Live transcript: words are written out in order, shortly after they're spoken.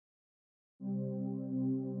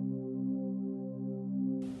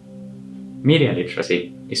Media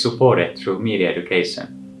literacy is supported through media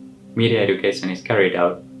education. Media education is carried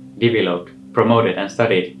out, developed, promoted and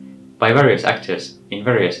studied by various actors in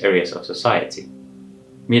various areas of society.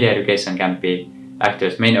 Media education can be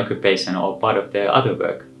actors' main occupation or part of their other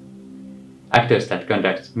work. Actors that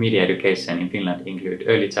conduct media education in Finland include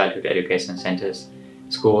early childhood education centers,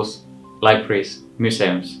 schools, libraries,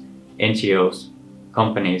 museums, NGOs,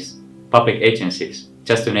 companies, public agencies,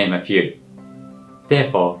 just to name a few.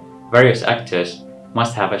 Therefore, various actors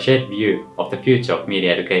must have a shared view of the future of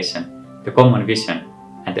media education, the common vision,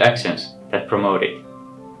 and the actions that promote it.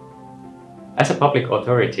 As a public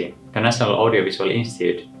authority, the National Audiovisual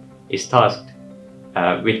Institute is tasked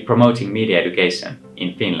with promoting media education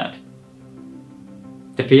in Finland.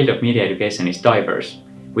 The field of media education is diverse,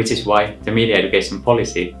 which is why the media education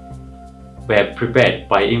policy were prepared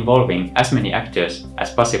by involving as many actors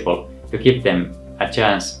as possible to give them a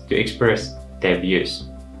chance to express their views.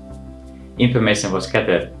 Information was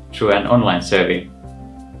gathered through an online survey,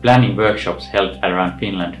 planning workshops held around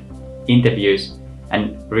Finland, interviews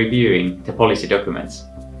and reviewing the policy documents.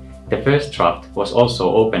 The first draft was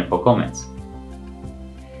also open for comments.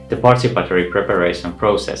 The participatory preparation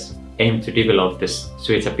process aimed to develop the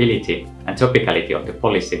suitability and topicality of the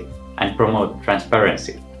policy and promote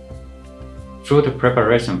transparency. Through the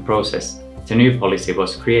preparation process, the new policy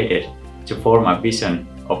was created to form a vision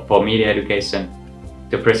for media education,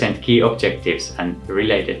 to present key objectives and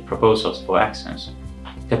related proposals for actions.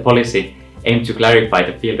 The policy aimed to clarify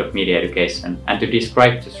the field of media education and to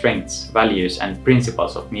describe the strengths, values and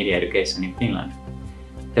principles of media education in Finland.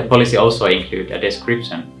 The policy also included a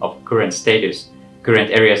description of current status,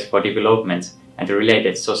 current areas for development and the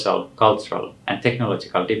related social, cultural and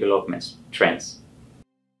technological developments trends.